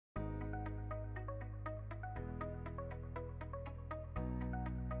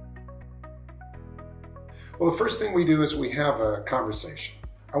Well, the first thing we do is we have a conversation.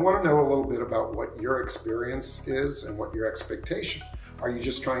 I want to know a little bit about what your experience is and what your expectation. Are you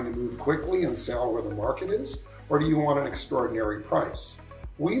just trying to move quickly and sell where the market is? Or do you want an extraordinary price?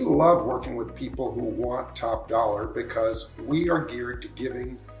 We love working with people who want top dollar because we are geared to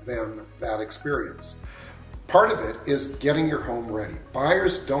giving them that experience. Part of it is getting your home ready.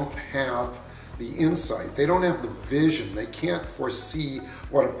 Buyers don't have the insight, they don't have the vision, they can't foresee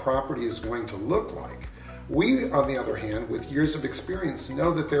what a property is going to look like. We, on the other hand, with years of experience,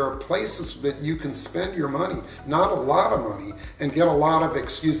 know that there are places that you can spend your money, not a lot of money, and get a lot of,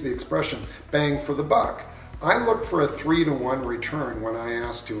 excuse the expression, bang for the buck. I look for a 3-to-1 return when I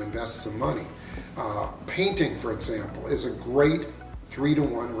ask to invest some money. Painting, for example, is a great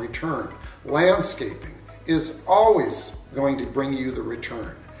 3-to-1 return. Landscaping is always going to bring you the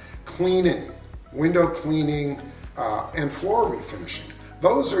return. Cleaning, window cleaning, and floor refinishing.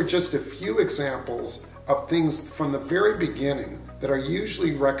 Those are just a few examples of things from the very beginning that are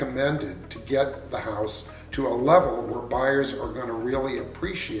usually recommended to get the house to a level where buyers are going to really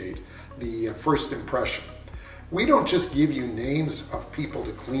appreciate the first impression. We don't just give you names of people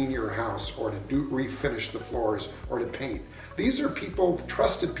to clean your house or to refinish the floors or to paint. These are people,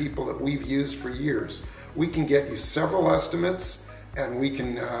 trusted people that we've used for years. We can get you several estimates and we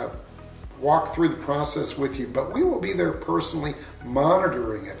can walk through the process with you, but we will be there personally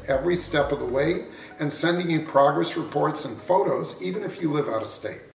monitoring it every step of the way and sending you progress reports and photos, even if you live out of state.